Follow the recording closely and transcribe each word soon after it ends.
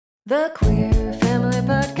The Queer Family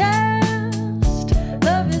Podcast.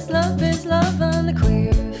 Love is love on the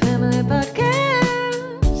Queer Family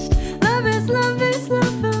Podcast. Love is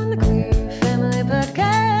love on the Queer Family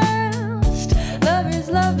Podcast. Love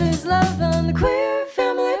is love on the Queer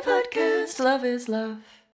Family Podcast. Love is love.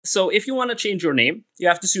 So if you want to change your name, you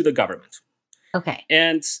have to sue the government. Okay.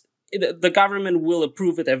 And the government will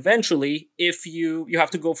approve it eventually if you have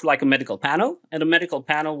to go for like a medical panel, and the medical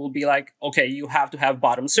panel will be like, okay, you have to have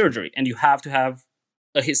bottom surgery and you have to have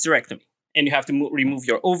a hysterectomy and you have to remove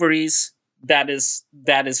your ovaries. That is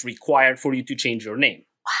required for you to change your name.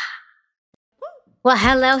 Well,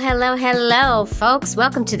 hello, folks.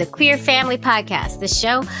 Welcome to the Queer Family Podcast, the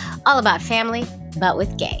show all about family, but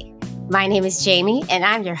with gay. My name is Jamie, and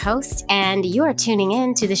I'm your host, and you are tuning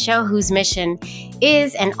in to the show whose mission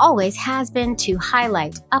is and always has been to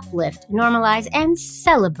highlight, uplift, normalize, and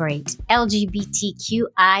celebrate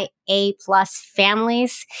LGBTQIA+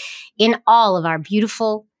 families in all of our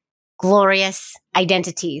beautiful, glorious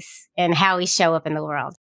identities and how we show up in the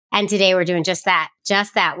world. And today we're doing just that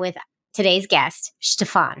with today's guest,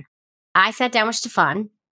 Stefan. I sat down with Stefan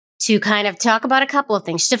to kind of talk about a couple of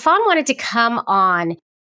things. Stefan wanted to come on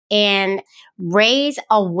and raise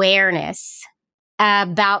awareness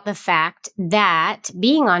about the fact that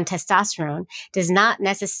being on testosterone does not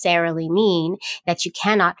necessarily mean that you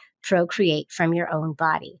cannot procreate from your own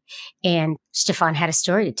body. And Stefan had a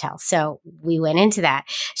story to tell, so we went into that.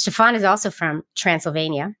 Stefan is also from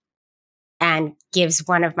Transylvania and gives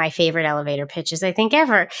one of my favorite elevator pitches, I think,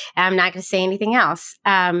 ever. I'm not going to say anything else.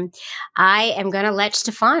 I am going to let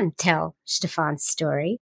Stefan tell Stefan's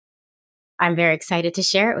story. I'm very excited to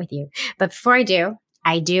share it with you. But before I do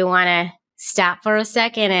want to stop for a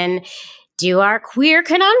second and do our queer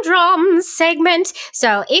conundrum segment.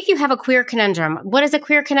 So if you have a queer conundrum, what is a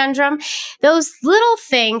queer conundrum? Those little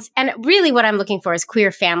things, and really what I'm looking for is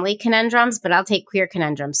queer family conundrums, but I'll take queer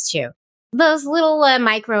conundrums too. Those little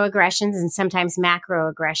microaggressions and sometimes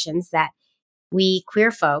macroaggressions that we queer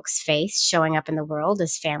folks face showing up in the world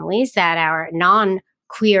as families that our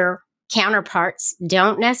non-queer counterparts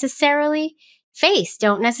don't necessarily face,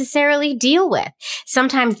 don't necessarily deal with.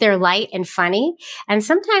 Sometimes they're light and funny, and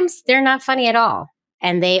sometimes they're not funny at all.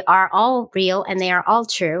 And they are all real and they are all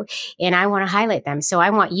true. And I want to highlight them. So I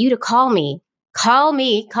want you to call me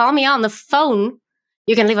on the phone.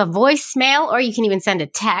 You can leave a voicemail or you can even send a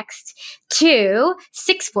text to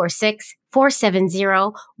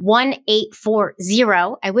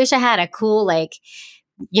 646-470-1840. I wish I had a cool,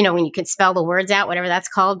 when you can spell the words out, whatever that's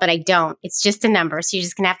called, but I don't. It's just a number, so you're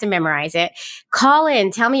just going to have to memorize it. Call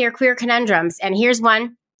in. Tell me your queer conundrums. And here's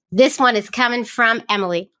one. This one is coming from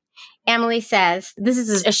Emily. Emily says, this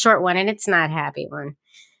is a short one, and it's not a happy one.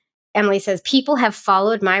 Emily says, people have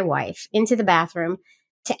followed my wife into the bathroom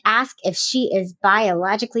to ask if she is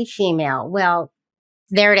biologically female. Well,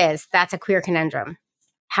 there it is. That's a queer conundrum.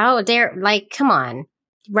 How dare, come on,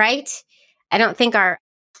 right? I don't think our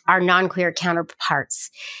non-queer counterparts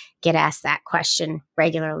get asked that question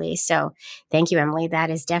regularly. So thank you, Emily. That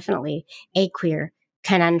is definitely a queer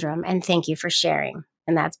conundrum. And thank you for sharing.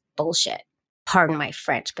 And that's bullshit. Pardon my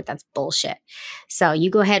French, but that's bullshit. So you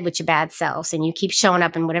go ahead with your bad selves and you keep showing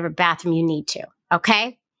up in whatever bathroom you need to.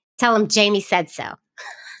 Okay? Tell them Jamie said so.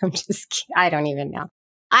 I'm just kidding. I don't even know.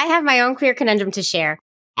 I have my own queer conundrum to share.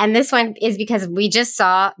 And this one is because we just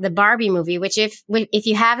saw the Barbie movie, which if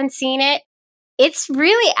you haven't seen it, it's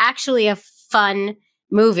really actually a fun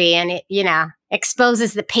movie, and it,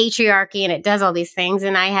 exposes the patriarchy and it does all these things.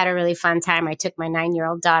 And I had a really fun time. I took my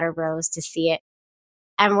 9-year-old daughter, Rose, to see it.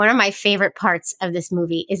 And one of my favorite parts of this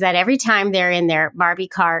movie is that every time they're in their Barbie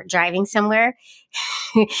car driving somewhere,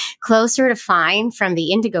 Closer to Fine from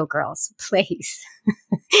the Indigo Girls plays.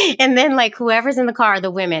 And then whoever's in the car, the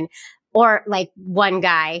women, or one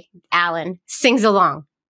guy, Alan, sings along.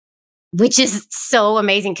 Which is so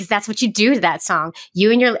amazing because that's what you do to that song.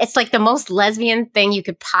 It's like the most lesbian thing you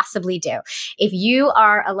could possibly do. If you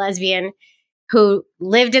are a lesbian who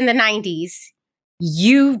lived in the 90s,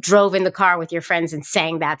 you drove in the car with your friends and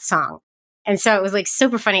sang that song. And so it was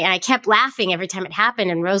super funny. And I kept laughing every time it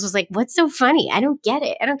happened. And Rose was like, what's so funny? I don't get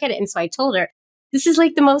it. And so I told her, this is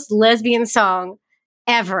the most lesbian song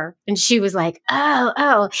ever. And she was like,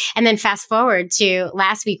 oh. And then fast forward to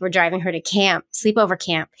last week, we're driving her to camp, sleepover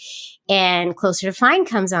camp, and Closer to Fine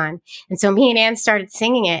comes on. And so me and Anne started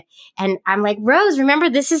singing it. And I'm like, Rose, remember,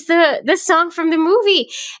 this is the song from the movie.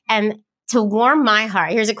 And to warm my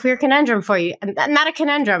heart, here's a queer conundrum for you. Not a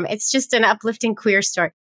conundrum. It's just an uplifting queer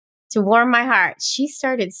story. To warm my heart, she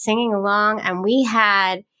started singing along, and we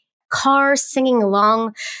had car singing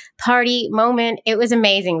along party moment. It was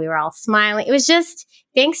amazing. We were all smiling. It was just,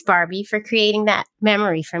 thanks, Barbie, for creating that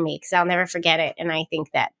memory for me because I'll never forget it. And I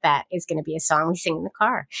think that that is going to be a song we sing in the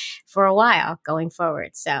car for a while going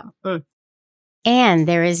forward. So, And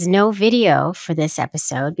there is no video for this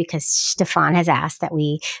episode because Stefan has asked that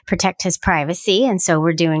we protect his privacy. And so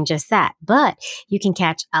we're doing just that. But you can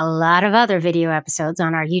catch a lot of other video episodes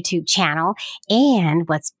on our YouTube channel. And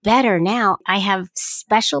what's better now, I have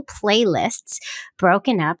special playlists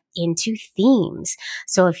broken up into themes.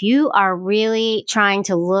 So if you are really trying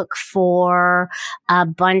to look for a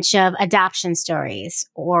bunch of adoption stories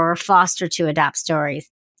or foster to adopt stories,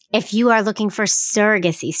 if you are looking for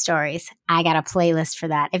surrogacy stories, I got a playlist for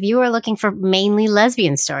that. If you are looking for mainly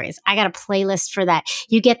lesbian stories, I got a playlist for that.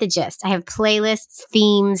 You get the gist. I have playlists,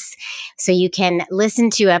 themes, so you can listen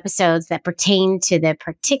to episodes that pertain to the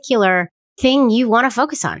particular thing you want to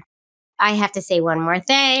focus on. I have to say one more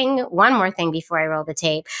thing before I roll the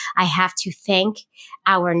tape. I have to thank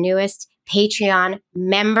our newest Patreon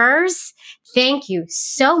members. Thank you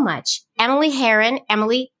so much. Emily Heron.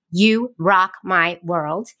 Emily, you rock my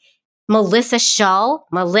world. Melissa Shull.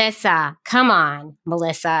 Melissa, come on,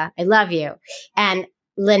 Melissa. I love you. And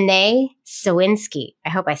Lene Sawinski. I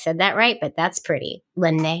hope I said that right, but that's pretty.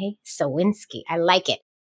 Lene Sawinski. I like it.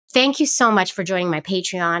 Thank you so much for joining my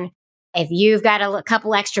Patreon. If you've got a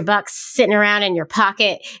couple extra bucks sitting around in your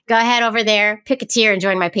pocket, go ahead over there, pick a tier, and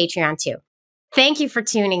join my Patreon too. Thank you for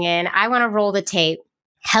tuning in. I want to roll the tape.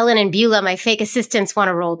 Helen and Beulah, my fake assistants, want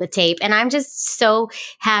to roll the tape. And I'm just so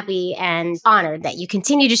happy and honored that you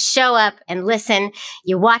continue to show up and listen.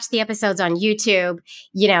 You watch the episodes on YouTube.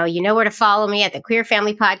 You know where to follow me at the Queer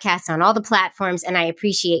Family Podcast on all the platforms. And I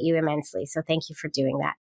appreciate you immensely. So thank you for doing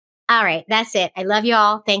that. All right, that's it. I love you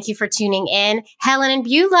all. Thank you for tuning in. Helen and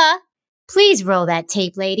Beulah, please roll that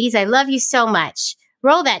tape, ladies. I love you so much.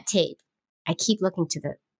 Roll that tape. I keep looking to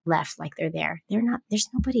the left like they're there. They're not. There's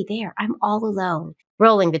nobody there. I'm all alone.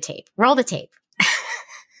 Rolling the tape. Roll the tape.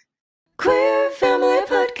 Queer Family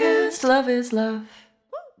Podcast. Love is love.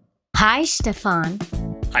 Hi, Stefan.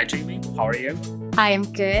 Hi, Jamie. How are you? I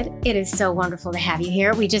am good. It is so wonderful to have you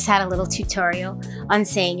here. We just had a little tutorial on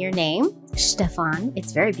saying your name, Stefan.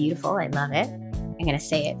 It's very beautiful. I love it. I'm going to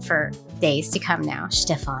say it for days to come now,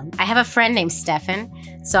 Stefan. I have a friend named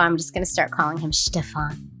Stefan, so I'm just going to start calling him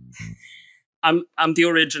Stefan. I'm the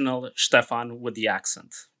original Stefan with the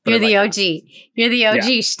accent. You're the like OG. You're the OG,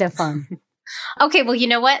 Yeah. Stefan. Okay, well, you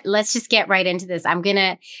know what? Let's just get right into this.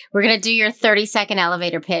 We're gonna do your 30-second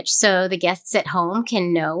elevator pitch so the guests at home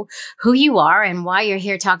can know who you are and why you're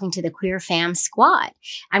here talking to the Queer Fam Squad.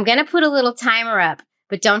 I'm gonna put a little timer up,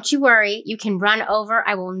 but don't you worry. You can run over.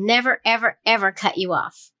 I will never, ever, ever cut you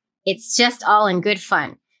off. It's just all in good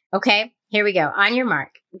fun. Okay, here we go. On your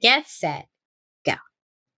mark, get set, go.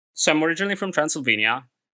 So I'm originally from Transylvania.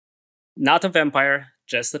 Not a vampire,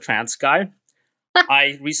 just a trans guy.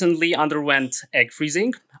 I recently underwent egg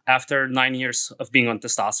freezing after 9 years of being on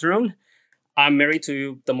testosterone. I'm married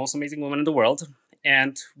to the most amazing woman in the world,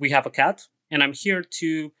 and we have a cat. And I'm here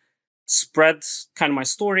to spread kind of my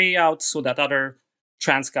story out so that other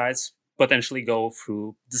trans guys potentially go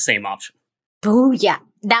through the same option. Booyah.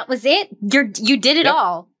 That was it? You did it Yep.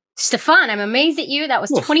 all. Stefan, I'm amazed at you. That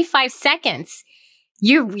was Oof. 25 seconds.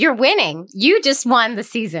 You're winning. You just won the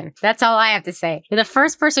season. That's all I have to say. You're the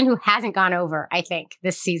first person who hasn't gone over, I think,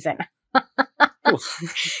 this season.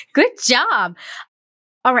 Good job.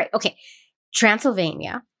 All right. Okay.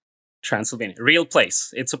 Transylvania. Transylvania, real place.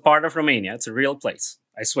 It's a part of Romania. It's a real place.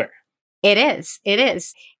 I swear. It is. It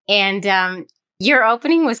is. And your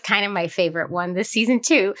opening was kind of my favorite one this season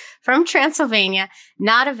too. From Transylvania,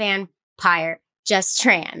 not a vampire, just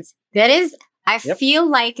trans. That is, I Yep. feel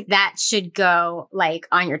like that should go like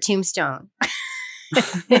on your tombstone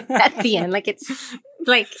at the end.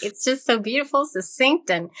 It's just so beautiful,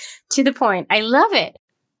 succinct, and to the point. I love it.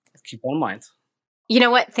 Keep that in mind. You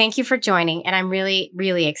know what? Thank you for joining. And I'm really,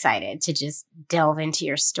 really excited to just delve into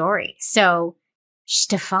your story. So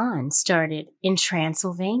Stefan started in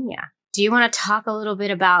Transylvania. Do you want to talk a little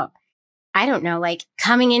bit about, I don't know, like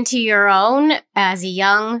coming into your own as a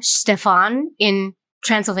young Stefan in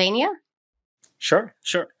Transylvania? Sure.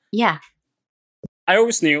 Yeah. I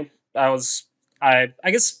always knew I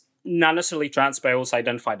guess not necessarily trans, but I was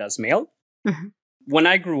identified as male. Mm-hmm. When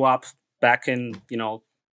I grew up back in,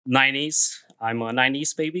 90s, I'm a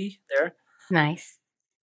 90s baby there. Nice.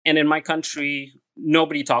 And in my country,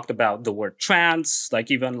 nobody talked about the word trans. Like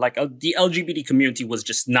even the LGBT community was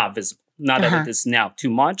just not visible. Not that it is now too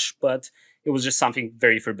much, but it was just something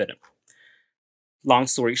very forbidden. Long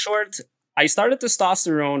story short, I started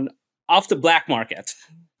testosterone off the black market.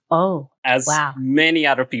 Oh, as wow. many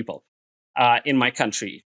other people. in my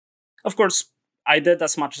country. Of course, I did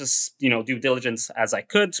as much as, due diligence as I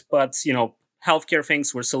could, but, healthcare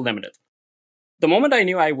things were still limited. The moment I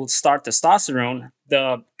knew I would start testosterone,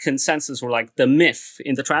 the consensus, or like the myth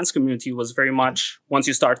in the trans community, was very much, once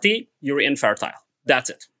you start T, you're infertile. That's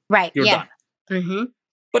it. Right. You're yeah. done. Mm-hmm.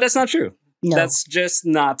 But that's not true. No. That's just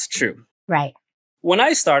not true. Right. When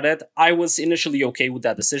I started, I was initially okay with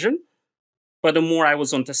that decision. But the more I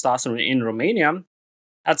was on testosterone in Romania,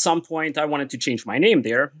 at some point I wanted to change my name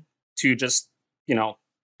there to just,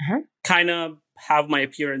 kind of have my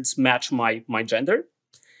appearance match my gender.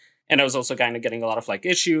 And I was also kind of getting a lot of like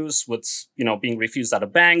issues with, being refused out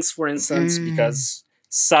of banks, for instance, because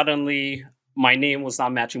suddenly my name was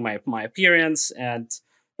not matching my appearance, and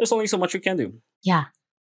there's only so much you can do. Yeah.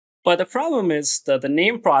 But the problem is that the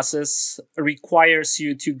name process requires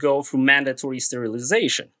you to go through mandatory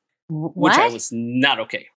sterilization, which I was not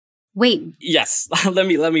okay. Wait. Yes, let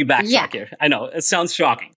me backtrack here. I know it sounds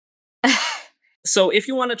shocking. So if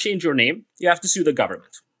you want to change your name, you have to sue the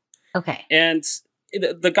government. Okay. And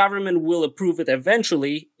the government will approve it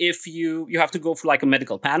eventually if you have to go through like a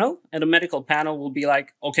medical panel, and the medical panel will be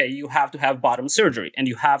like, okay, you have to have bottom surgery, and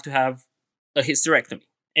you have to have a hysterectomy,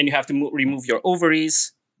 and you have to remove your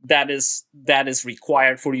ovaries. That is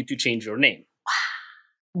required for you to change your name.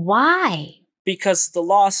 Why? Because the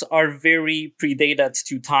laws are very predated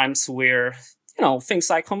to times where, things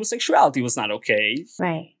like homosexuality was not okay.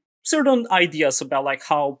 Right. Certain ideas about like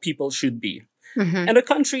how people should be. Mm-hmm. And the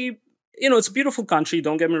country, it's a beautiful country,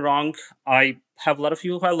 don't get me wrong. I have a lot of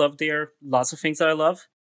people who I love there, lots of things that I love.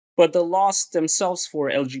 But the laws themselves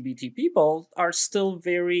for LGBT people are still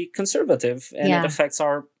very conservative, and it affects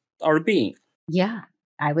our being. Yeah,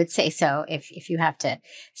 I would say so. If you have to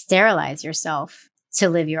sterilize yourself to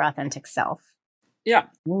live your authentic self. Yeah.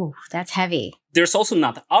 Ooh, that's heavy. There's also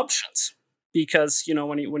not options. Because,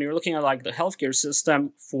 when you're looking at like the healthcare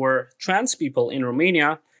system for trans people in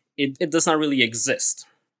Romania, it does not really exist.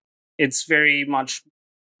 It's very much,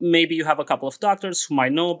 maybe you have a couple of doctors who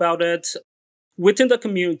might know about it. Within the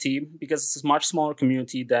community, because it's a much smaller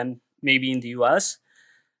community than maybe in the US,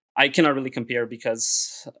 I cannot really compare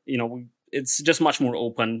because, it's just much more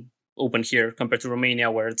open here compared to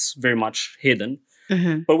Romania, where it's very much hidden.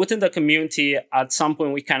 Mm-hmm. But within the community, at some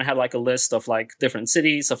point, we kind of had like a list of like different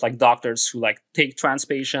cities of like doctors who like take trans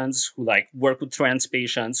patients, who like work with trans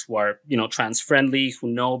patients, who are, trans friendly, who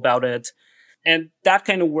know about it. And that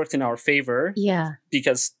kind of worked in our favor. Yeah.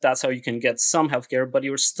 Because that's how you can get some healthcare, but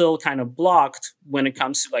you're still kind of blocked when it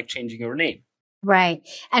comes to like changing your name. Right.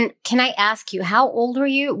 And can I ask you, how old were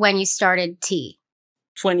you when you started T?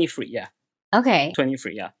 23, yeah. Okay.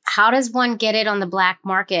 23, yeah. How does one get it on the black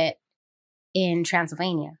market in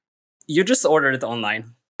Transylvania? You just ordered it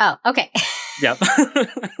online. Oh, okay. Yep.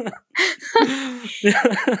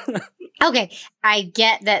 Okay. I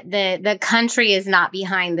get that the country is not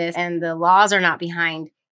behind this, and the laws are not behind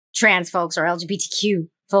trans folks or LGBTQ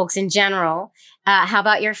folks in general. How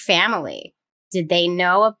about your family? Did they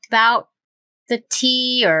know about the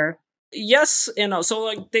T or? Yes, so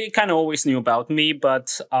like they kind of always knew about me,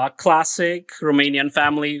 but classic Romanian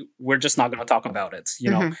family, we're just not going to talk about it.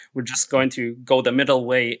 We're just going to go the middle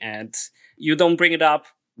way, and you don't bring it up,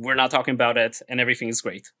 we're not talking about it, and everything is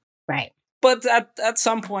great. Right. But at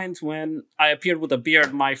some point when I appeared with a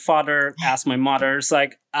beard, my father asked my mother, it's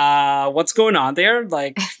like, what's going on there?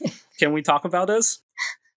 Like, can we talk about this?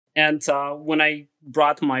 And when I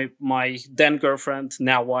brought my then girlfriend,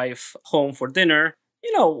 now wife, home for dinner,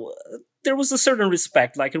 there was a certain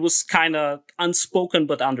respect. Like, it was kind of unspoken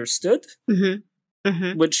but understood,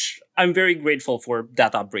 which I'm very grateful for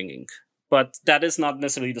that upbringing. But that is not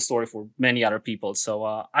necessarily the story for many other people. So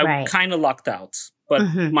I kind of lucked out.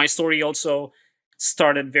 But my story also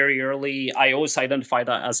started very early. I always identified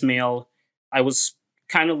as male. I was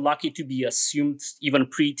kind of lucky to be assumed even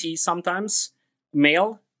pre-T sometimes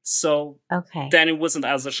male. So then it wasn't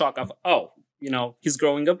as a shock of, he's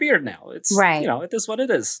growing a beard now. It's, it is what it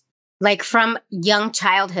is. Like from young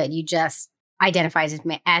childhood, you just identified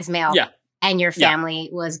as male. Yeah. And your family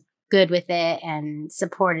was good with it and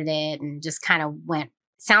supported it and just kind of went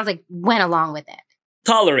along with it.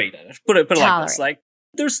 Tolerated it. Put it like this. Like,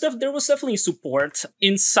 there was definitely support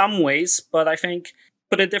in some ways, but I think,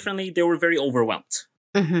 put it differently, they were very overwhelmed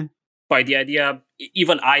by the idea.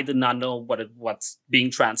 Even I did not know what being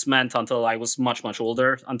trans meant until I was much, much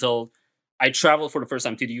older, until I traveled for the first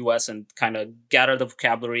time to the US and kind of gathered the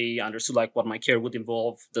vocabulary, understood like what my care would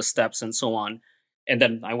involve, the steps and so on. And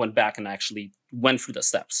then I went back and actually went through the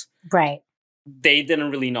steps. Right. They didn't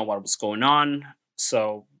really know what was going on.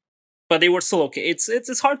 So, but they were still okay.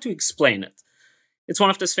 It's hard to explain it. It's one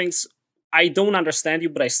of those things I don't understand you,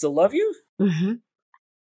 but I still love you. Hmm.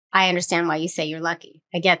 I understand why you say you're lucky.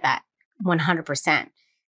 I get that 100%.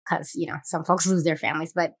 Because, some folks lose their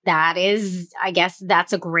families, but that is, I guess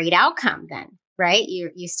that's a great outcome then, right?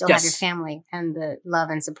 You still have your Yes. family and the love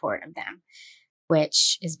and support of them,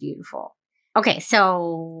 which is beautiful. Okay,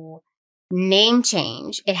 so name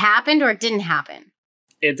change. It happened or it didn't happen?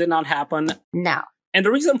 It did not happen. No. And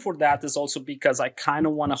the reason for that is also because I kind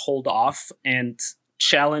of want to hold off and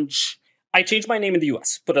challenge. I changed my name in the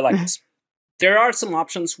US, put it like Mhm. this. There are some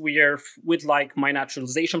options where, with like my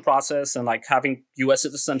naturalization process and like having US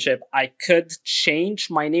citizenship, I could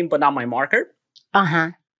change my name, but not my marker.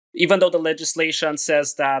 Uh-huh. Even though the legislation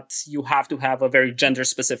says that you have to have a very gender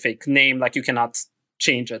specific name, like you cannot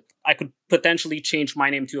change it. I could potentially change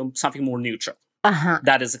my name to something more neutral. Uh-huh.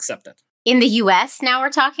 That is accepted. In the US now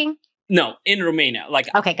we're talking? No, in Romania. Like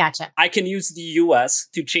Okay, gotcha. I can use the US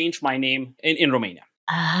to change my name in Romania.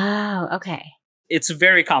 Oh, okay. It's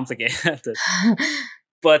very complicated.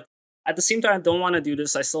 But at the same time, I don't want to do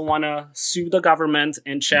this. I still want to sue the government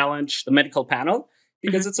and challenge the medical panel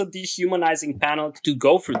because it's a dehumanizing panel to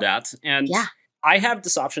go through that. And Yeah. I have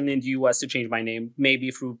this option in the US to change my name,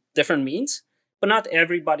 maybe through different means, but not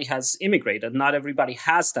everybody has immigrated. Not everybody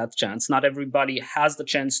has that chance. Not everybody has the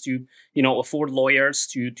chance to, afford lawyers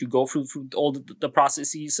to go through all the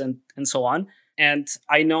processes and so on. And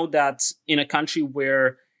I know that in a country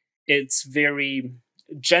where it's very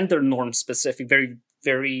gender norm specific, very,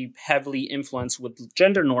 very heavily influenced with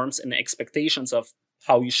gender norms and expectations of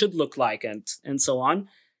how you should look like and so on.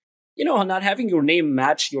 Not having your name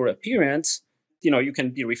match your appearance, you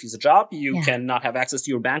can be refused a job, you Yeah. cannot have access to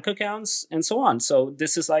your bank accounts and so on. So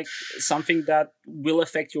this is like something that will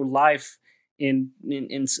affect your life in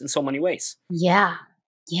so many ways. Yeah.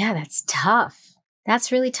 Yeah, that's tough.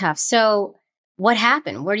 That's really tough. So what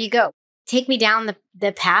happened? Where do you go? Take me down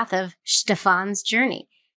the path of Stefan's journey.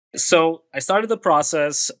 So I started the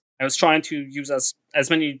process. I was trying to use as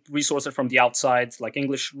many resources from the outside, like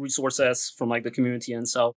English resources from like the community and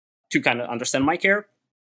so, to kind of understand my care.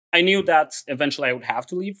 I knew that eventually I would have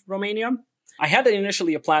to leave Romania. I had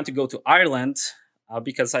initially a plan to go to Ireland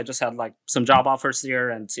because I just had like some job offers there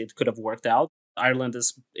and it could have worked out. Ireland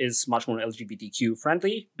is much more LGBTQ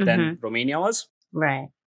friendly than Romania was. Right.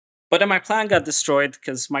 But then my plan got destroyed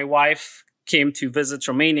because my wife came to visit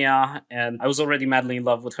Romania and I was already madly in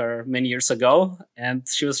love with her many years ago. And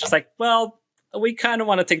she was just like, well, we kind of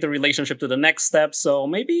want to take the relationship to the next step. So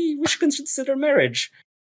maybe we should consider marriage.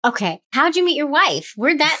 Okay. How'd you meet your wife?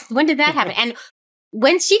 When did that happen? And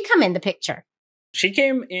when did she come in the picture? She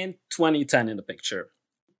came in 2010 in the picture.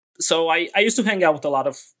 So I used to hang out with a lot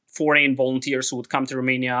of foreign volunteers who would come to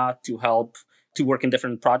Romania to help to work in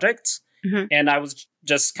different projects. And I was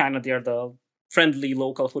just kind of there, the friendly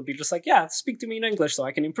local who would be just like, yeah, speak to me in English so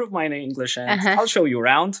I can improve my English and I'll show you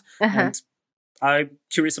around. And I'm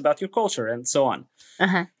curious about your culture and so on.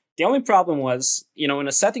 The only problem was, in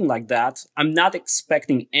a setting like that, I'm not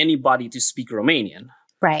expecting anybody to speak Romanian.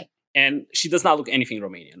 Right. And she does not look anything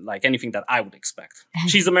Romanian, like anything that I would expect.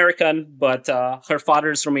 She's American, but her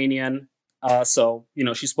father is Romanian. So,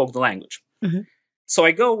 she spoke the language. So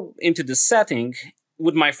I go into this setting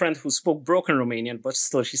with my friend who spoke broken Romanian, but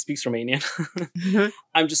still she speaks Romanian.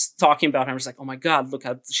 I'm just talking about her. I'm just like, oh my God, look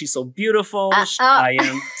how she's so beautiful.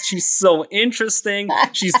 She's so interesting.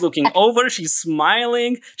 She's looking over. She's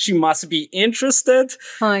smiling. She must be interested.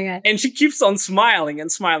 Oh my God. And she keeps on smiling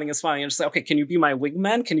and smiling and smiling. And she's like, okay, can you be my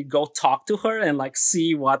wingman? Can you go talk to her and like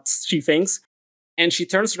see what she thinks? And she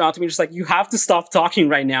turns around to me just like, you have to stop talking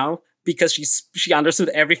right now. Because she understood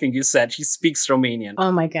everything you said. She speaks Romanian.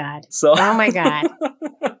 Oh my God. So oh my God.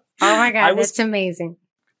 Oh my God. That's amazing.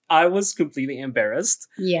 I was completely embarrassed.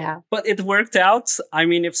 Yeah. But it worked out. I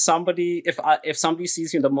mean, if somebody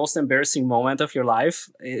sees you in the most embarrassing moment of your life,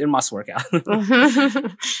 it must work out.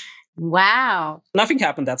 Wow. Nothing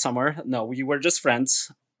happened that summer. No, we were just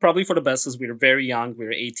friends. Probably for the best because we were very young. We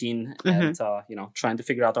were 18 and, trying to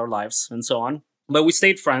figure out our lives and so on. But we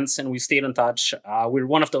stayed friends and we stayed in touch. We're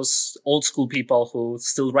one of those old school people who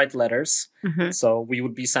still write letters. So we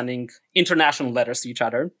would be sending international letters to each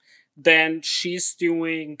other. Then she's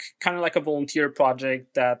doing kind of like a volunteer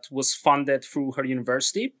project that was funded through her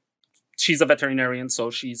university. She's a veterinarian, so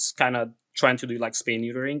she's kind of trying to do like spay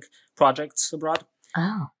neutering projects abroad.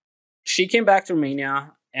 Oh. She came back to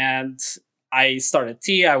Romania and I started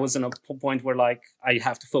tea. I was in a point where like I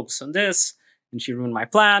have to focus on this and she ruined my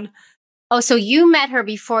plan. Oh, so you met her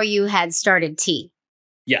before you had started tea?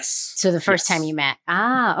 Yes. So the first time you met.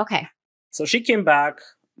 Ah, okay. So she came back,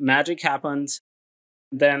 magic happened.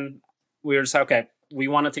 Then we were just like, okay, we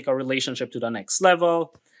want to take our relationship to the next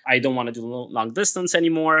level. I don't want to do long distance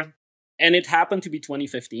anymore. And it happened to be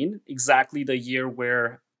 2015, exactly the year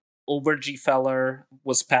where Obergefell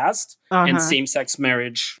was passed and Uh-huh. same-sex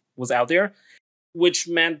marriage was out there, which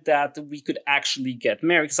meant that we could actually get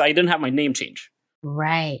married because I didn't have my name change.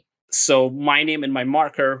 Right. So my name and my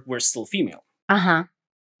marker were still female. Uh-huh.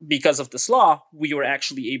 Because of this law, we were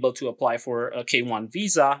actually able to apply for a K1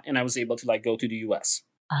 visa, and I was able to like go to the US.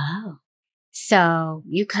 Oh. So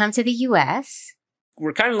you come to the US.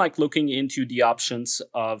 We're kind of like looking into the options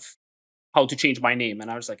of how to change my name. And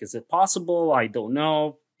I was like, is it possible? I don't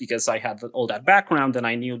know, because I had all that background and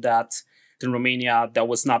I knew that in Romania, that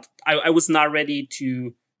was not, I was not ready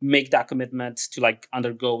to make that commitment to like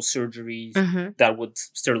undergo surgery Mm-hmm. that would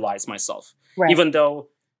sterilize myself. Right. Even though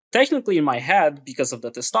technically in my head, because of the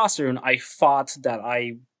testosterone, I thought that I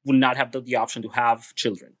would not have the option to have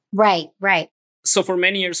children. Right. Right. So for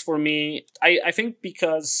many years for me, I think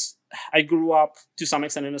because I grew up to some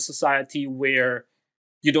extent in a society where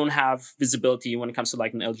you don't have visibility when it comes to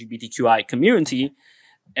like an LGBTQI community,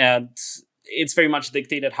 and it's very much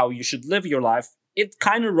dictated how you should live your life, it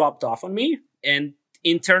kind of rubbed off on me. And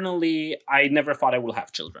internally, I never thought I would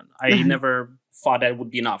have children. I Mhm. never thought that would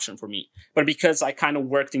be an option for me. But because I kind of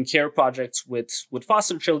worked in care projects with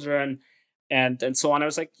foster children and so on, I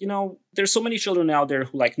was like, there's so many children out there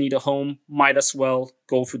who like need a home, might as well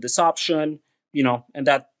go through this option, and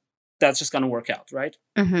that's just gonna work out, right?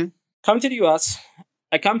 Mm-hmm. Coming to the US,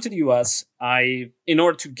 I come to the US. In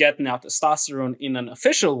order to get now testosterone in an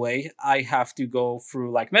official way, I have to go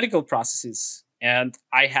through like medical processes. And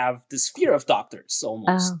I have this fear of doctors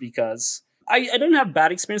almost Oh. because I don't have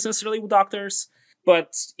bad experience necessarily with doctors.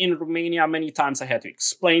 But in Romania, many times I had to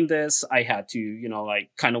explain this. I had to, like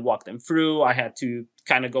kind of walk them through. I had to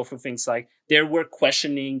kind of go through things like they were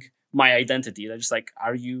questioning my identity. They're just like,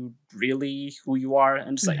 are you really who you are?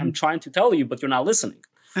 And just like, I'm trying to tell you, but you're not listening.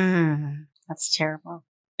 That's terrible.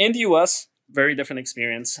 In the US, very different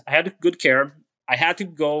experience. I had good care. I had to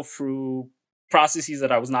go through processes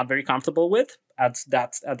that I was not very comfortable with at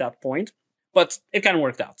that point, but it kind of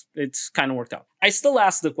worked out. I still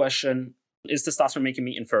ask the question, is testosterone making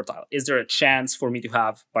me infertile? Is there a chance for me to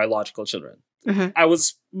have biological children? Mm-hmm. I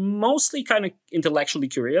was mostly kind of intellectually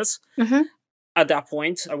curious. Mm-hmm. At that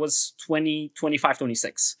point, I was 20, 25,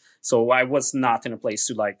 26. So I was not in a place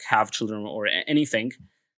to like have children or anything.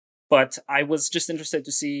 But I was just interested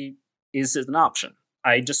to see, is it an option?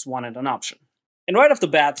 I just wanted an option. And right off the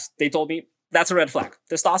bat, they told me, that's a red flag.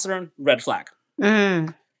 Testosterone, red flag.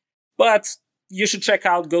 Mm. But you should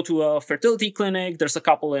go to a fertility clinic. There's a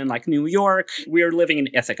couple in like New York. We are living in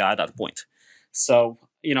Ithaca at that point. So,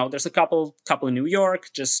 there's a couple in New York.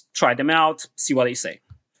 Just try them out, see what they say.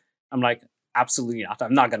 I'm like, absolutely not.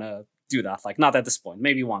 I'm not going to do that. Like, not at this point.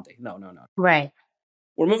 Maybe one day. No. Right.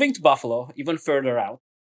 We're moving to Buffalo, even further out,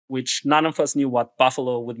 which none of us knew what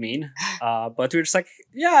Buffalo would mean. But we were just like,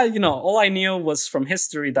 yeah, all I knew was from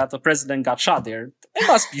history that the president got shot there. It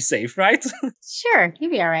must be safe, right? Sure.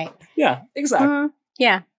 You'll be all right. Yeah, exactly.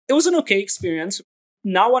 Yeah. It was an okay experience.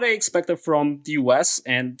 Not what I expected from the US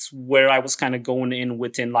and where I was kind of going in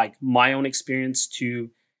within like my own experience to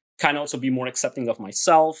kind of also be more accepting of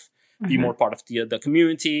myself, be more part of the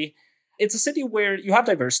community. It's a city where you have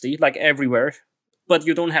diversity, like everywhere, but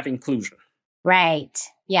you don't have inclusion. Right.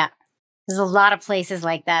 Yeah. There's a lot of places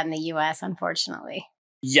like that in the US, unfortunately.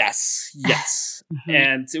 Yes.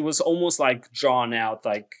 And it was almost like drawn out,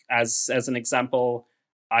 like as an example,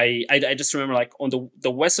 I just remember like on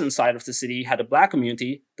the western side of the city had a Black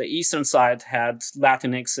community, the eastern side had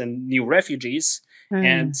Latinx and new refugees,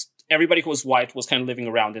 and everybody who was white was kind of living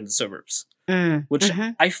around in the suburbs, which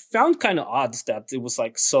I found kind of odd that it was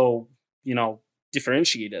like so,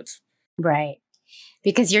 differentiated. Right.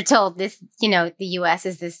 Because you're told this, the US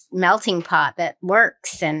is this melting pot that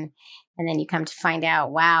works. And then you come to find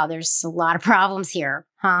out, wow, there's a lot of problems here,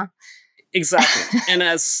 huh? Exactly. And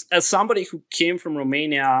as somebody who came from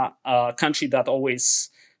Romania, a country that always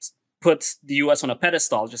put the US on a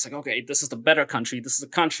pedestal, just like, okay, this is the better country. This is a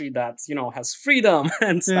country that, has freedom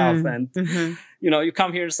and stuff. And, you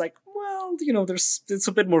come here, it's like, well, it's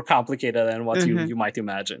a bit more complicated than what you might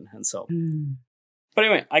imagine. And so... But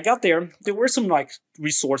anyway, I got there. There were some like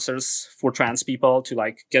resources for trans people to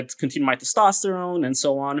like continue my testosterone and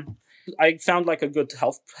so on. I found like a good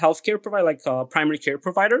healthcare provider, like a primary care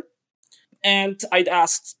provider. And I'd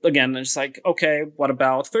asked again, it's like, okay, what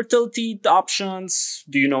about fertility options?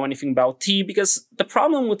 Do you know anything about T? Because the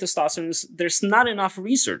problem with testosterone is there's not enough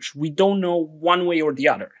research. We don't know one way or the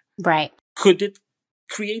other. Right. Could it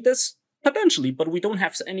create this? Potentially, but we don't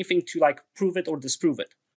have anything to like prove it or disprove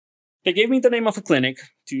it. They gave me the name of a clinic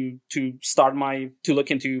to look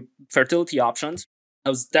into fertility options. I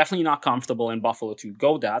was definitely not comfortable in Buffalo to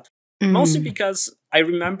go that. Mostly because I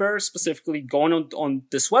remember specifically going on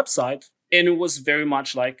this website, and it was very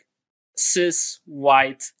much like cis,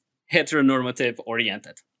 white, heteronormative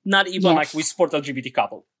oriented. Not even like we support LGBT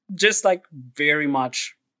couple. Just like very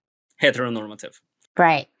much heteronormative.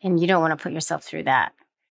 Right. And you don't want to put yourself through that.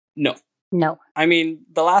 No. No. I mean,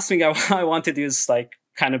 the last thing I want to do is like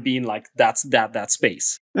kind of being like that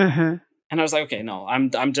space. Mm-hmm. And I was like, okay, no, I'm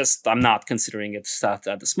not considering it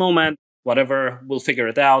at this moment. Whatever, we'll figure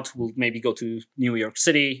it out. We'll maybe go to New York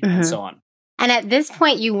City and so on. And at this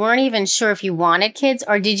point, you weren't even sure if you wanted kids,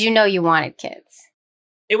 or did you know you wanted kids?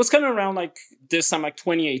 It was kind of around like this time, like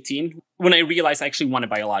 2018, when I realized I actually wanted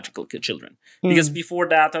biological children. Because before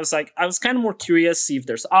that, I was kind of more curious, see if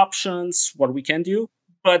there's options, what we can do.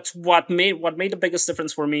 But what made the biggest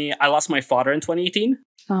difference for me, I lost my father in 2018.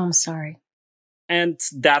 Oh, I'm sorry. And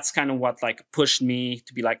that's kind of what like pushed me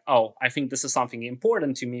to be like, oh, I think this is something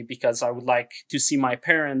important to me, because I would like to see my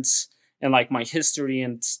parents and like my history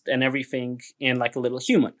and everything in like a little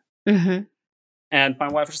human. Mm-hmm. And my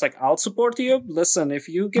wife was like, I'll support you. Listen, if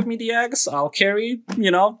you give me the eggs, I'll carry,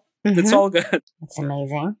 it's all good. That's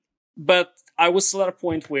amazing. But I was still at a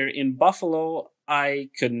point where in Buffalo, I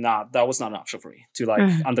could not, that was not an option for me to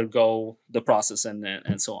like undergo the process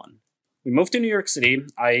and so on. We moved to New York City.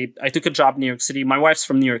 I took a job in New York City. My wife's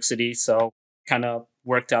from New York City, so kind of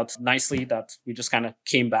worked out nicely that we just kind of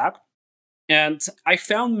came back. And I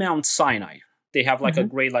found Mount Sinai. They have like a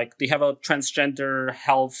great, like they have a transgender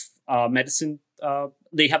health medicine.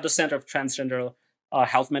 They have the Center of Transgender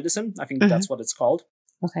Health Medicine. I think that's what it's called.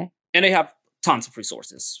 Okay. And they have tons of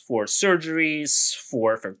resources for surgeries,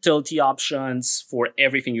 for fertility options, for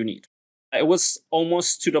everything you need. It was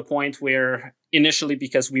almost to the point where initially,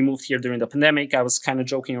 because we moved here during the pandemic, I was kind of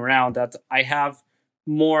joking around that I have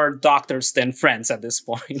more doctors than friends at this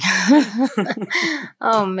point.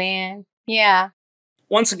 Oh, man. Yeah.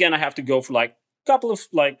 Once again, I have to go for like a couple of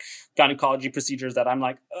like gynecology procedures that I'm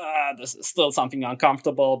like, this is still something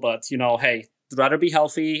uncomfortable, but hey, I'd rather be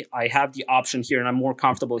healthy. I have the option here and I'm more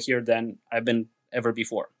comfortable here than I've been ever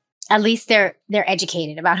before. At least they're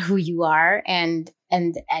educated about who you are and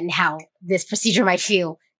how this procedure might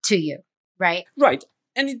feel to you, right? Right.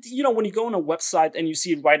 And when you go on a website and you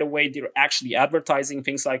see right away they're actually advertising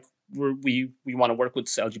things like we want to work with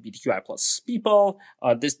LGBTQI plus people.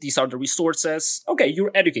 These are the resources. Okay,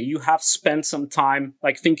 you're educated. You have spent some time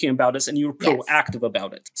like thinking about this and you're proactive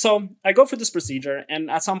about it. So I go for this procedure and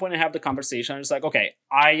at some point I have the conversation. It's like, okay,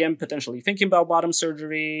 I am potentially thinking about bottom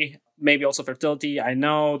surgery, maybe also fertility. I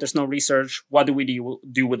know there's no research. What do we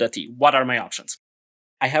do with the T? What are my options?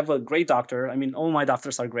 I have a great doctor. I mean, all my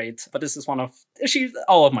doctors are great, but this is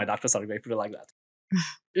all of my doctors are great, put it like that.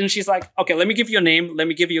 And she's like, okay, let me give you a name. Let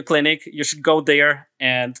me give you a clinic. You should go there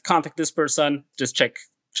and contact this person. Just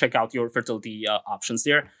check out your fertility options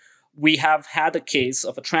there. We have had a case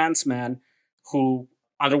of a trans man who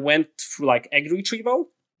underwent through like egg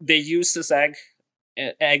retrieval. They used his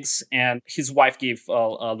eggs and his wife gave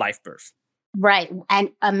a live birth. Right.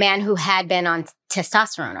 And a man who had been on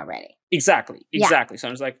testosterone already. Exactly. Yeah. So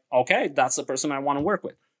I was like, okay, that's the person I want to work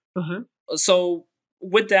with. Mm-hmm. So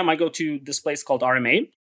with them, I go to this place called RMA.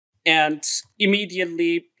 And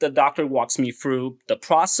immediately the doctor walks me through the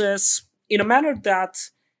process in a manner that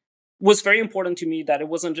was very important to me, that it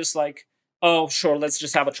wasn't just like, oh, sure, let's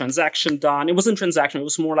just have a transaction done. It wasn't transaction. It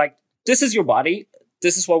was more like, this is your body.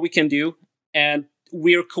 This is what we can do. And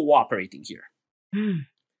we're cooperating here.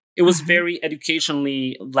 It was very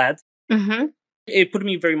educationally led. Mm-hmm. It put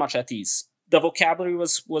me very much at ease. The vocabulary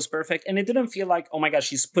was perfect. And it didn't feel like, oh my gosh,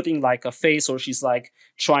 she's putting like a face or she's like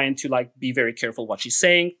trying to like be very careful what she's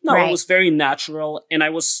saying. No, It was very natural. And I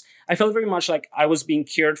felt very much like I was being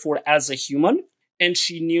cared for as a human. And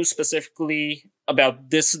she knew specifically about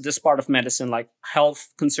this part of medicine, like health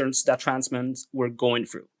concerns that trans men were going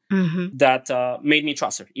through. Mm-hmm. That made me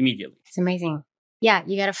trust her immediately. It's amazing. Yeah,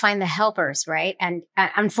 you got to find the helpers, right? And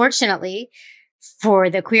unfortunately, for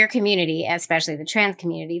the queer community, especially the trans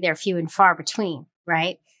community, they're few and far between,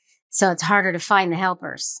 right? So it's harder to find the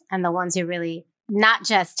helpers and the ones who really not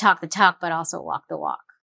just talk the talk, but also walk the walk.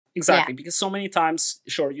 Exactly, because so many times,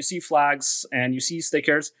 sure, you see flags and you see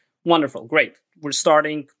stickers. Wonderful, great. We're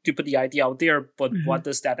starting to put the idea out there, but what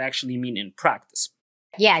does that actually mean in practice?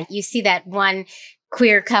 Yeah, you see that one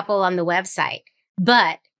queer couple on the website,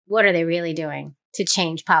 but what are they really doing to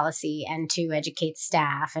change policy and to educate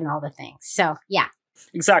staff and all the things? So, yeah.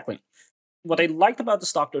 Exactly. What I liked about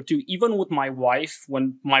this doctor too, even with my wife,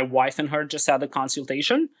 when my wife and her just had a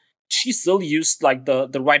consultation, she still used like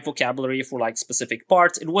the right vocabulary for like specific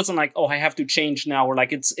parts. It wasn't like, oh, I have to change now, or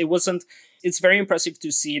like it wasn't. It's very impressive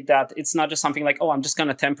to see that it's not just something like, oh, I'm just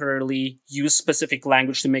gonna temporarily use specific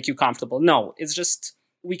language to make you comfortable. No, it's just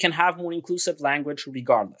we can have more inclusive language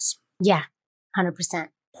regardless. Yeah, 100%.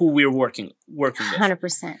 Who we're working with.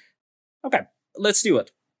 100%. Okay, let's do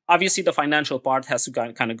it. Obviously, the financial part has to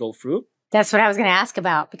kind of go through. That's what I was going to ask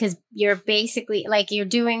about, because you're basically like you're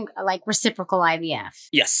doing like reciprocal IVF.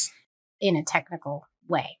 Yes. In a technical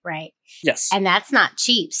way, right? Yes. And that's not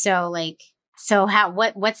cheap. So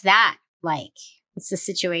what's that like? What's the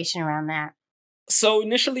situation around that? So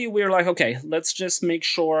initially we were like, okay, let's just make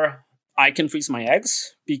sure I can freeze my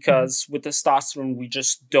eggs, because with testosterone, we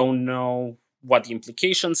just don't know what the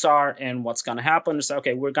implications are and what's going to happen. It's like,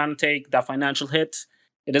 okay, we're going to take that financial hit.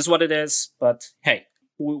 It is what it is. But hey,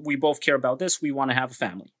 we both care about this. We want to have a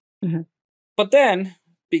family. Mm-hmm. But then,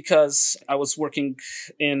 because I was working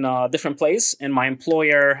in a different place and my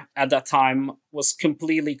employer at that time was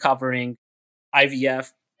completely covering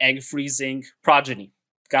IVF, egg freezing, progeny.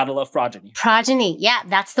 Gotta love progeny. Progeny. Yeah,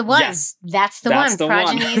 that's the one. Yes, that's the one.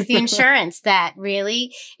 Progeny is the insurance that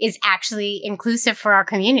really is actually inclusive for our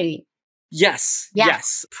community. Yes. Yeah.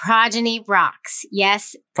 Yes. Progeny rocks.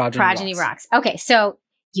 Yes. Progeny rocks. Okay. So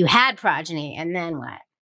you had progeny, and then what?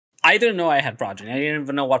 I didn't know I had progeny. I didn't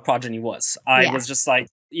even know what progeny was. I was just like,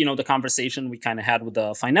 the conversation we kind of had with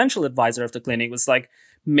the financial advisor of the clinic was like,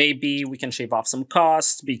 maybe we can shave off some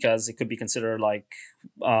costs because it could be considered like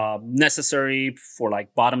necessary for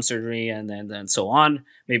like bottom surgery and then so on.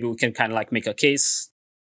 Maybe we can kind of like make a case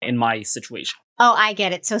in my situation. Oh, I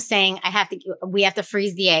get it. So saying we have to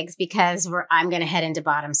freeze the eggs because I'm going to head into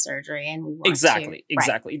bottom surgery, and we want Exactly.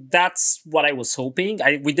 Right. That's what I was hoping.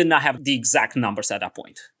 We did not have the exact numbers at that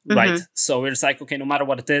point, right? So we're just like, okay, no matter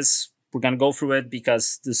what it is, we're going to go through it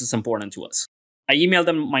because this is important to us. I emailed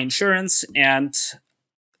them my insurance, and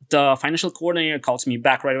the financial coordinator calls me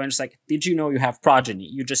back right away and she's like, did you know you have progeny?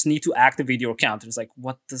 You just need to activate your account. And it's like,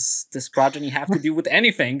 what does this progeny have to do with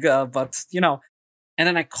anything? And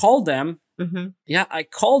then I called them. Mm-hmm. Yeah, I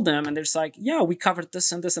called them and they're just like, yeah, we covered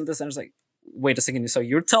this and this and this. And I was like, wait a second. So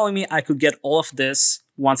you're telling me I could get all of this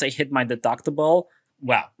once I hit my deductible?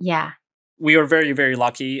 Wow. Yeah. We were very, very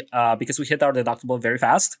lucky because we hit our deductible very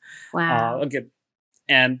fast. Wow.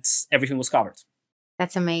 And everything was covered.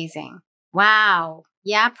 That's amazing. Wow.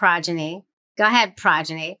 Yeah, progeny. Go ahead,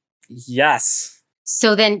 progeny. Yes.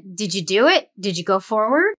 So then did you do it? Did you go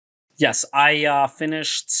forward? Yes, I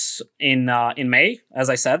finished in May. As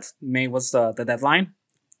I said, May was the deadline.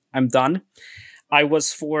 I'm done. I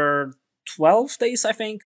was for 12 days, I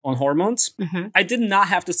think, on hormones. Mm-hmm. I did not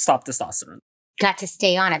have to stop testosterone. Got to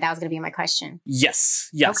stay on it. That was going to be my question. Yes.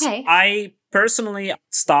 Okay. I personally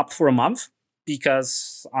stopped for a month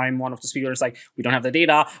because I'm one of the speakers like, we don't have the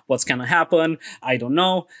data. What's going to happen? I don't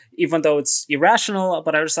know. Even though it's irrational,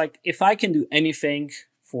 but I was like, if I can do anything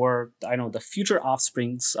for, the future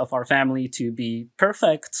offsprings of our family to be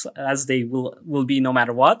perfect as they will be no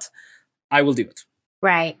matter what, I will do it.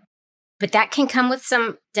 Right. But that can come with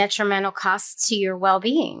some detrimental costs to your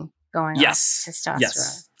well-being going off testosterone.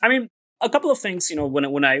 Yes. I mean, a couple of things,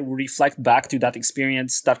 when I reflect back to that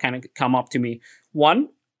experience that kind of come up to me. One,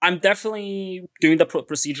 I'm definitely doing the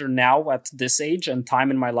procedure now at this age and time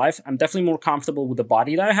in my life. I'm definitely more comfortable with the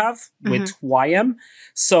body that I have, with who I am.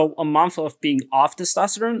 So a month of being off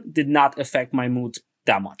testosterone did not affect my mood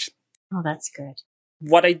that much. Oh, that's good.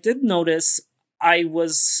 What I did notice, I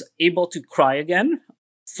was able to cry again.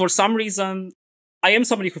 For some reason, I am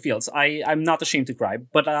somebody who feels. I'm not ashamed to cry,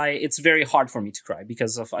 but it's very hard for me to cry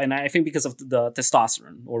because of the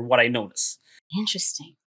testosterone or what I notice.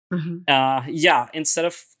 Interesting. Mm-hmm. Instead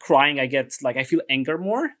of crying, I feel anger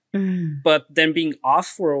more. Mm. But then being off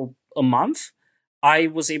for a month, I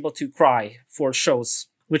was able to cry for shows,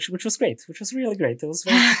 which was great, which was really great. It was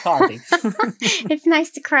very cathartic. It's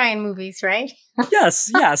nice to cry in movies, right?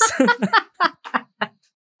 Yes.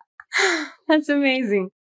 That's amazing.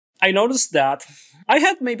 I noticed that I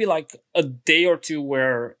had maybe like a day or two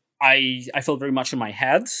where I felt very much in my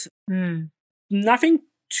head. Mm. Nothing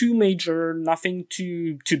too major, nothing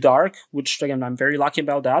too dark, which again, I'm very lucky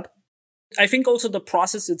about that. I think also the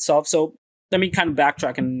process itself. So let me kind of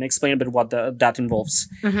backtrack and explain a bit what that involves.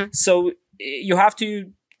 Mm-hmm. So you have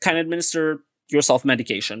to kind of administer yourself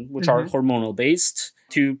medication, which are hormonal based,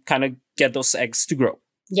 to kind of get those eggs to grow.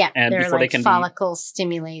 Yeah, and they're before like they can follicle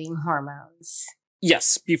stimulating hormones.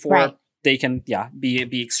 Yes, before they can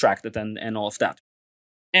be extracted and all of that.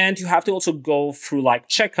 And you have to also go through like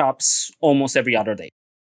checkups almost every other day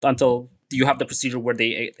until you have the procedure where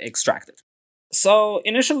they extract it. So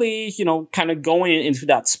initially, kind of going into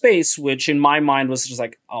that space, which in my mind was just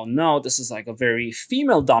like, oh no, this is like a very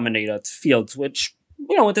female dominated field, which,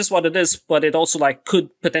 it is what it is, but it also like could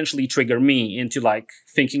potentially trigger me into like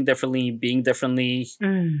thinking differently, being differently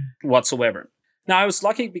whatsoever. Now I was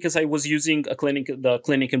lucky because I was using the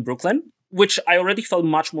clinic in Brooklyn, which I already felt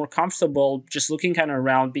much more comfortable just looking kind of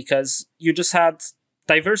around because you just had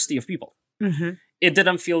diversity of people. It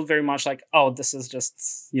didn't feel very much like, oh, this is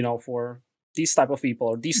just, for these type of people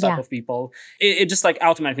or these type of people. It just like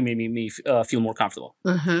automatically made me feel more comfortable.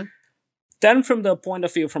 Then from the point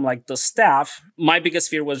of view from like the staff, my biggest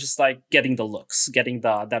fear was just like getting the looks, getting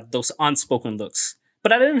those unspoken looks. But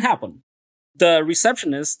that didn't happen. The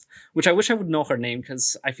receptionist, which I wish I would know her name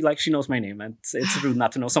because I feel like she knows my name and it's rude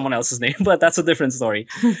not to know someone else's name, but that's a different story.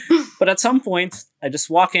 But at some point, I just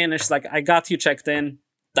walk in and she's like, I got you checked in.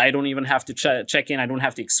 I don't even have to check in. I don't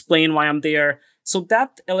have to explain why I'm there. So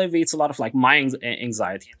that elevates a lot of like my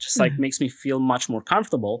anxiety. It just like makes me feel much more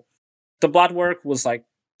comfortable. The blood work was like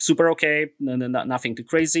super okay, nothing too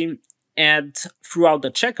crazy. And throughout the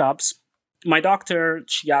checkups, my doctor,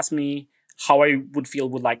 she asked me how I would feel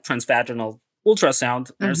with like transvaginal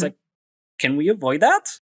ultrasound. And I was like, can we avoid that?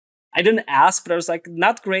 I didn't ask, but I was like,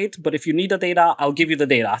 not great, but if you need the data, I'll give you the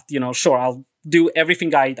data. Sure, I'll do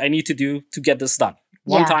everything I need to do to get this done.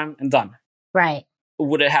 One time and done. Right.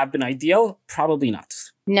 Would it have been ideal? Probably not.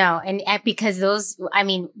 No. And because those,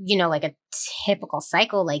 like a typical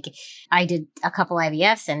cycle, like I did a couple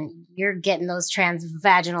IVFs and you're getting those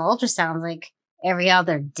transvaginal ultrasounds like every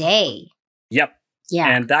other day. Yep. Yeah.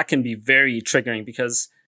 And that can be very triggering because,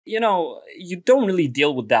 you don't really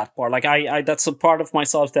deal with that part. Like I that's a part of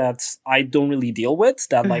myself that I don't really deal with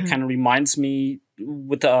that like kind of reminds me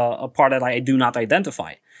with a part that I do not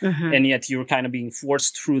identify. And yet you're kind of being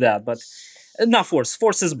forced through that, but not forced.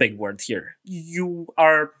 Force is a big word here. You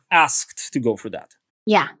are asked to go through that.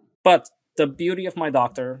 Yeah. But the beauty of my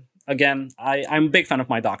doctor, again, I'm a big fan of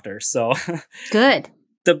my doctor. So good.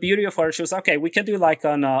 The beauty of her, she was, okay, we can do like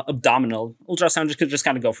an abdominal ultrasound. You could just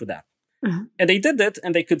kind of go through that. And they did it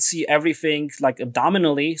and they could see everything like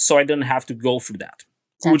abdominally. So I didn't have to go through that,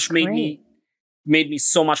 which made me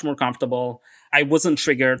so much more comfortable. I wasn't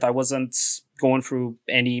triggered. I wasn't going through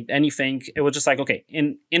anything. It was just like, okay,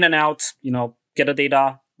 in and out, get the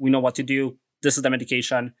data. We know what to do. This is the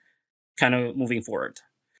medication, kind of moving forward.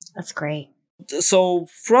 That's great. So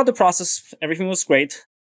throughout the process, everything was great.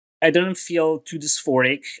 I didn't feel too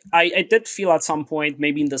dysphoric. I did feel at some point,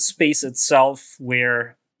 maybe in the space itself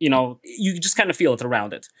where, you just kind of feel it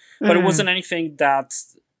around it. But it wasn't anything that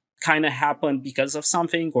kind of happened because of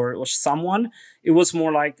something or someone. It was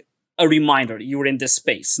more like a reminder you were in this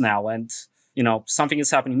space now and, something is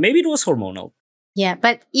happening. Maybe it was hormonal. Yeah,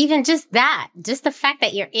 but even just the fact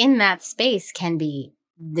that you're in that space can be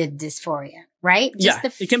the dysphoria, right?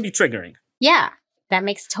 It can be triggering. Yeah, that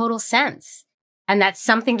makes total sense. And that's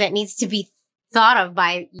something that needs to be thought of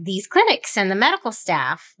by these clinics and the medical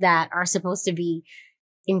staff that are supposed to be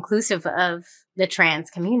inclusive of the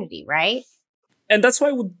trans community, right? And that's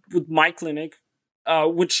why with my clinic,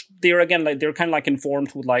 which they're kind of like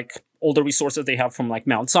informed with like all the resources they have from like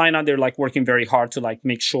Mount Sinai. They're like working very hard to like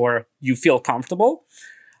make sure you feel comfortable.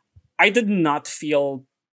 I did not feel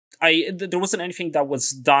there wasn't anything that was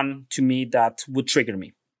done to me that would trigger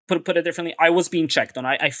me. Put it differently, I was being checked on.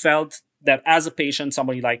 I felt that as a patient,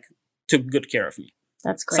 somebody like took good care of me.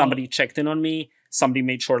 That's great. Somebody checked in on me. Somebody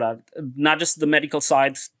made sure that not just the medical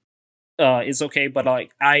side is okay, but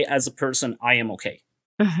like I, as a person, I am okay.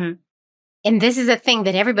 And this is a thing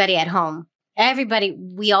that everybody at home,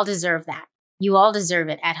 we all deserve that. You all deserve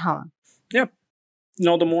it at home. Yeah.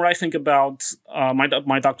 The more I think about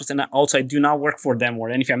my doctors, and also I do not work for them or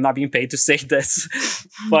anything. I'm not being paid to say this,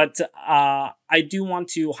 but I do want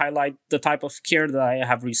to highlight the type of care that I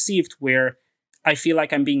have received, where I feel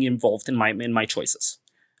like I'm being involved in my choices.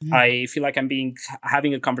 I feel like I'm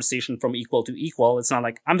having a conversation from equal to equal. It's not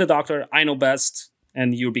like I'm the doctor, I know best,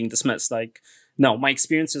 and you're being dismissed. Like, no, my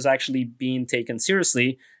experience is actually being taken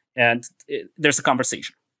seriously, and there's a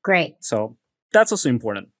conversation. Great. So that's also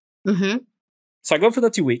important. So I go for the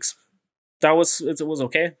 2 weeks. It was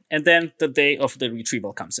okay. And then the day of the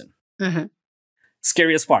retrieval comes in.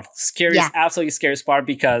 Scariest part. Absolutely scariest part,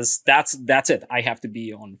 because that's it. I have to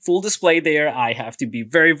be on full display there. I have to be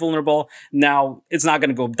very vulnerable. Now, it's not going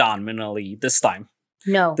to go abdominally this time.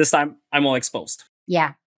 No. This time, I'm all exposed.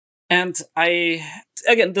 Yeah. And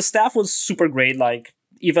the staff was super great. Like,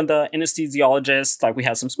 even the anesthesiologist, like, we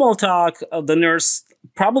had some small talk. The nurse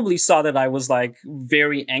probably saw that I was like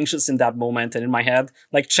very anxious in that moment, and in my head,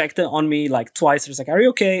 like, checked on me like twice. There's like, are you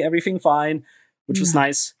okay? Everything fine? Which was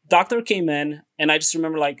nice. Doctor came in, and I just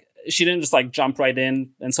remember like she didn't just like jump right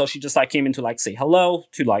in. And so she just like came in to like say hello,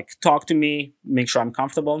 to like talk to me, make sure I'm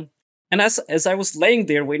comfortable. And as I was laying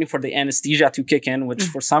there waiting for the anesthesia to kick in, which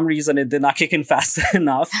for some reason it did not kick in fast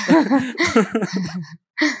enough.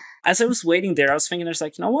 As I was waiting there, I was thinking, there's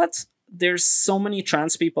like, you know what? There's so many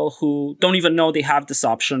trans people who don't even know they have this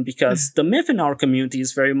option, because the myth in our community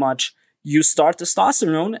is very much you start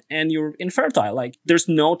testosterone and you're infertile. Like there's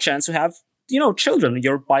no chance to have, children,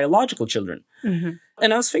 your biological children. Mm-hmm.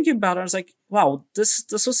 And I was thinking about it. I was like, wow, this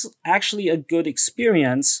was actually a good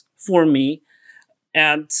experience for me.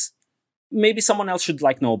 And maybe someone else should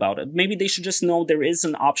like know about it. Maybe they should just know there is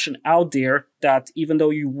an option out there that even though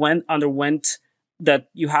you underwent that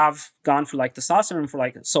you have gone for like testosterone for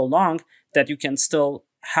like so long, that you can still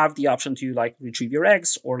have the option to like retrieve your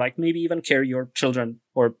eggs or like maybe even carry your children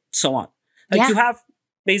or so on. Like you have,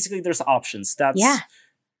 basically there's options.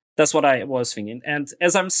 That's what I was thinking. And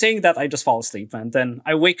as I'm saying that, I just fall asleep. And then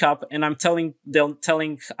I wake up and I'm telling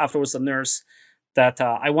afterwards the nurse that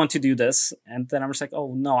I want to do this. And then I'm just like,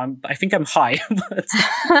 oh no, I think I'm high.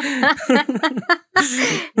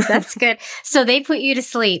 That's good. So they put you to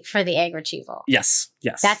sleep for the egg retrieval. Yes.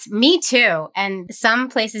 That's me too. And some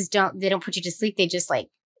places they don't put you to sleep. They just like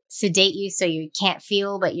sedate you so you can't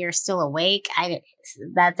feel, but you're still awake.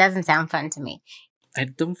 That doesn't sound fun to me. I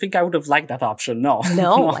don't think I would have liked that option. No.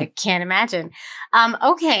 No, I can't imagine.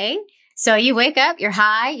 Okay. So you wake up, you're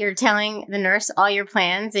high, you're telling the nurse all your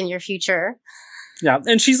plans and your future. Yeah,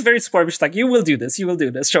 and she's very supportive. She's like, you will do this, sure.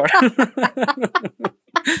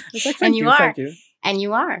 It's like, thank you. And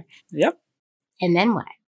you are. Yep. And then what?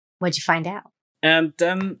 What'd you find out? And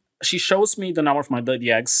then she shows me the number of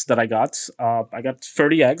the eggs that I got. I got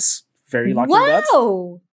 30 eggs. Very lucky with that.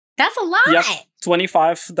 Whoa! That's a lot! Yep,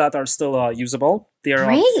 25 that are still usable. They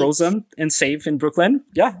are frozen and safe in Brooklyn.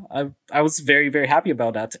 Yeah, I was very, very happy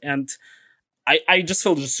about that. And I just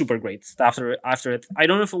felt super great after it. I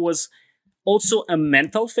don't know if it was also a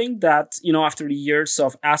mental thing that, after the years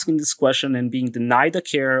of asking this question and being denied the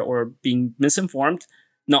care or being misinformed,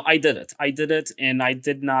 no, I did it. And I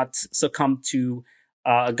did not succumb to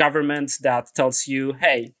a government that tells you,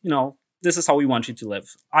 hey, this is how we want you to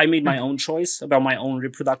live. I made my own choice about my own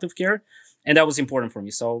reproductive care. And that was important for me.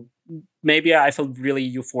 So maybe I felt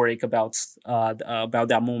really euphoric about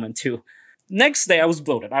that moment too. Next day, I was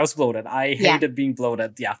bloated. I hated being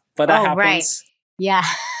bloated. Yeah. But that happens. Right. Yeah.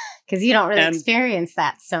 Because you don't really experience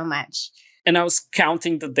that so much. And I was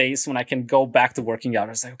counting the days when I can go back to working out.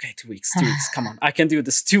 I was like, okay, 2 weeks. Come on. I can do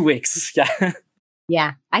this 2 weeks. Yeah.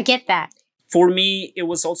 Yeah, I get that. For me, it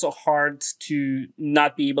was also hard to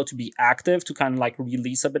not be able to be active, to kind of like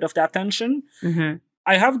release a bit of that tension. Mm-hmm.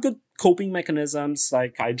 I have good coping mechanisms,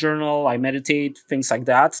 like I journal, I meditate, things like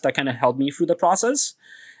that kind of help me through the process.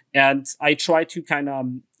 And I try to kind of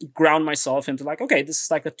ground myself into like, okay, this is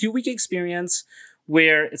like a 2-week experience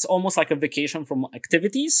where it's almost like a vacation from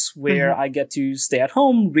activities where I get to stay at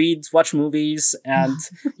home, read, watch movies, and,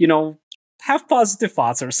 have positive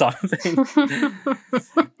thoughts or something.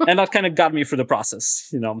 And that kind of got me through the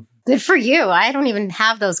process, Good for you. I don't even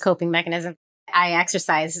have those coping mechanisms. I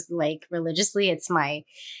exercise like religiously. It's my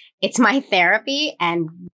therapy, and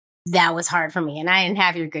that was hard for me. And I didn't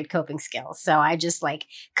have your good coping skills. So I just like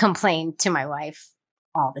complained to my wife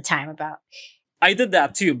all the time about. I did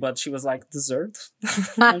that too, but she was like, dessert?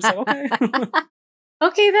 I was like, okay.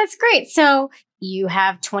 Okay, that's great. So you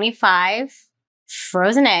have 25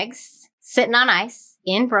 frozen eggs sitting on ice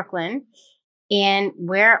in Brooklyn. And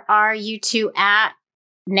where are you two at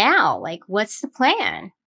now? Like, what's the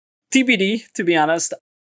plan? TBD, to be honest.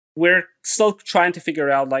 We're still trying to figure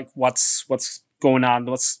out like what's going on,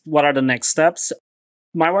 what are the next steps.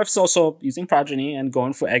 My wife's also using Progeny and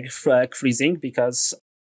going for egg freezing because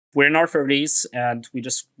we're in our 30s and we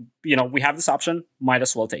just, we have this option, might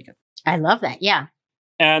as well take it. I love that. Yeah.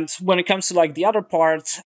 And when it comes to like the other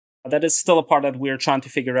part, that is still a part that we're trying to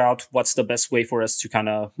figure out what's the best way for us to kind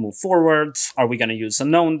of move forward. Are we going to use a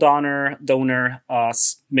known donor,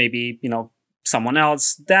 maybe, someone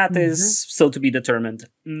else? That is still to be determined.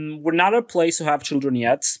 We're not at a place to have children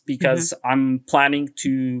yet because I'm planning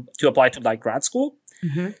to apply to like grad school.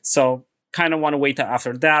 So kind of want to wait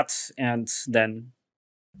after that and then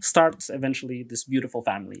start eventually this beautiful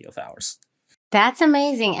family of ours. That's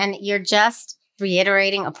amazing. And you're just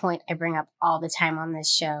reiterating a point I bring up all the time on this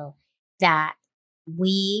show, that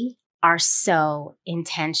we are so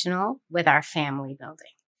intentional with our family building.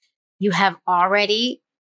 You have already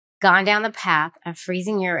gone down the path of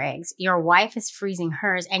freezing your eggs. Your wife is freezing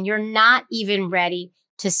hers, and you're not even ready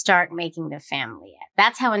to start making the family yet.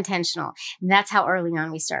 That's how intentional. And that's how early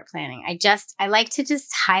on we start planning. I like to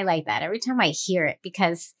just highlight that every time I hear it,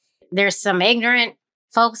 because there's some ignorant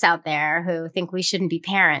folks out there who think we shouldn't be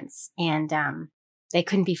parents, and they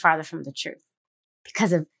couldn't be farther from the truth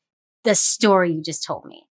because of the story you just told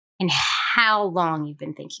me and how long you've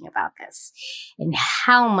been thinking about this and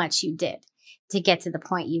how much you did to get to the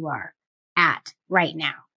point you are at right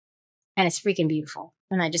now. And it's freaking beautiful.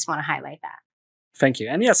 And I just want to highlight that. Thank you.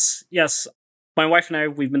 And yes, my wife and I,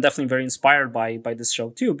 we've been definitely very inspired by this show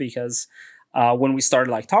too, because when we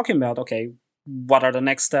started like talking about, okay, what are the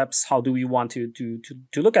next steps? How do we want to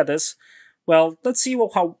look at this? Well, let's see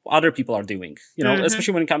how other people are doing,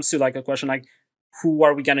 especially when it comes to like a question like, who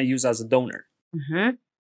are we going to use as a donor? Mm-hmm.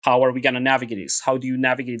 How are we going to navigate this? How do you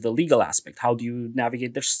navigate the legal aspect? How do you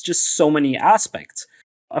navigate? There's just so many aspects.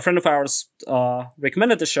 A friend of ours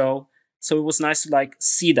recommended the show, so it was nice to like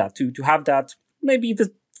see that, to have that maybe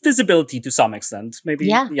visibility to some extent. Maybe,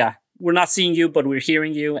 yeah, we're not seeing you, but we're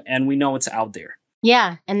hearing you, and we know it's out there.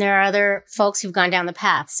 Yeah, and there are other folks who've gone down the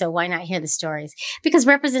path, so why not hear the stories? Because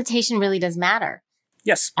representation really does matter.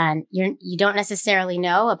 Yes. And you don't necessarily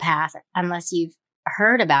know a path unless you've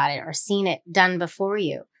heard about it or seen it done before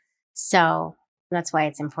you. So that's why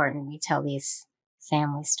it's important we tell these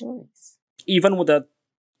family stories. Even with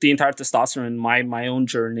the entire testosterone, my own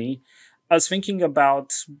journey, I was thinking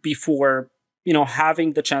about before,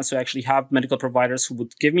 having the chance to actually have medical providers who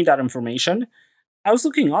would give me that information. I was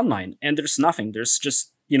looking online and there's nothing. There's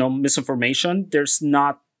just, misinformation. There's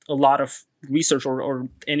not a lot of research or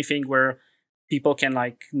anything where people can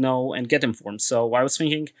like know and get informed. So I was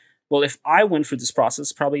thinking, well, if I went through this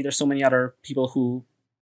process, probably there's so many other people who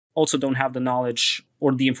also don't have the knowledge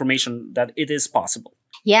or the information that it is possible.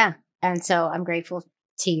 Yeah. And so I'm grateful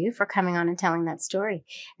to you for coming on and telling that story.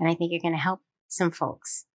 And I think you're going to help some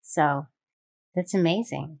folks. So that's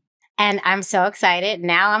amazing. And I'm so excited.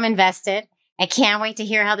 Now I'm invested. I can't wait to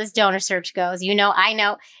hear how this donor search goes. You know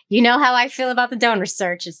how I feel about the donor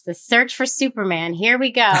search. It's the search for Superman. Here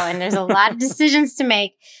we go. And there's a lot of decisions to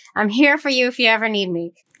make. I'm here for you if you ever need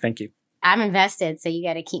me. Thank you. I'm invested. So you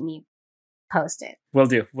got to keep me posted. Will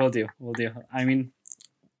do. I mean,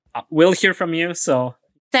 we'll hear from you. So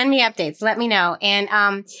send me updates. Let me know. And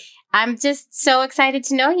I'm just so excited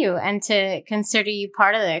to know you and to consider you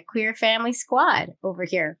part of the Queer Family Squad over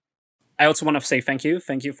here. I also want to say thank you.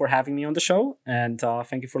 Thank you for having me on the show. And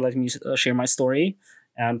thank you for letting me share my story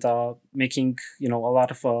and making, a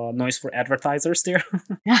lot of noise for advertisers there.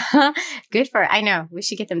 Good for it. I know. We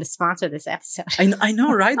should get them to sponsor this episode. I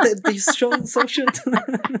know, right? They so should.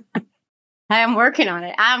 I'm working on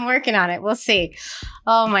it. We'll see.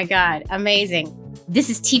 Oh my God. Amazing.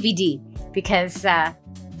 This is TBD because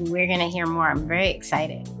we're going to hear more. I'm very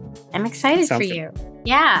excited. I'm excited for you.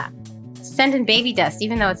 Yeah. Sending baby dust,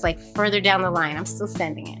 even though it's like further down the line. I'm still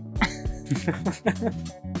sending it.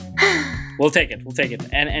 We'll take it.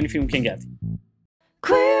 And anything we can get.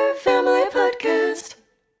 Queer Family Podcast.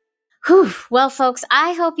 Whew. Well, folks,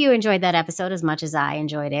 I hope you enjoyed that episode as much as I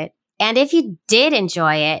enjoyed it. And if you did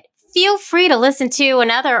enjoy it, feel free to listen to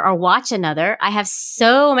another or watch another. I have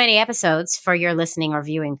so many episodes for your listening or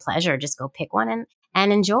viewing pleasure. Just go pick one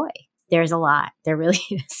and enjoy. There's a lot. There really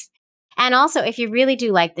is. And also, if you really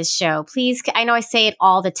do like this show, please, I know I say it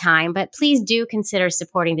all the time, but please do consider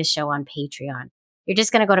supporting the show on Patreon. You're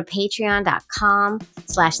just going to go to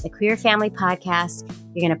patreon.com/The Queer Family Podcast.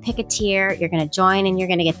 You're going to pick a tier, you're going to join, and you're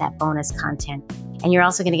going to get that bonus content. And you're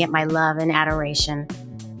also going to get my love and adoration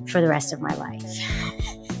for the rest of my life.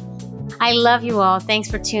 I love you all.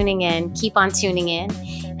 Thanks for tuning in. Keep on tuning in,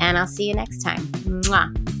 and I'll see you next time.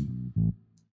 Mwah.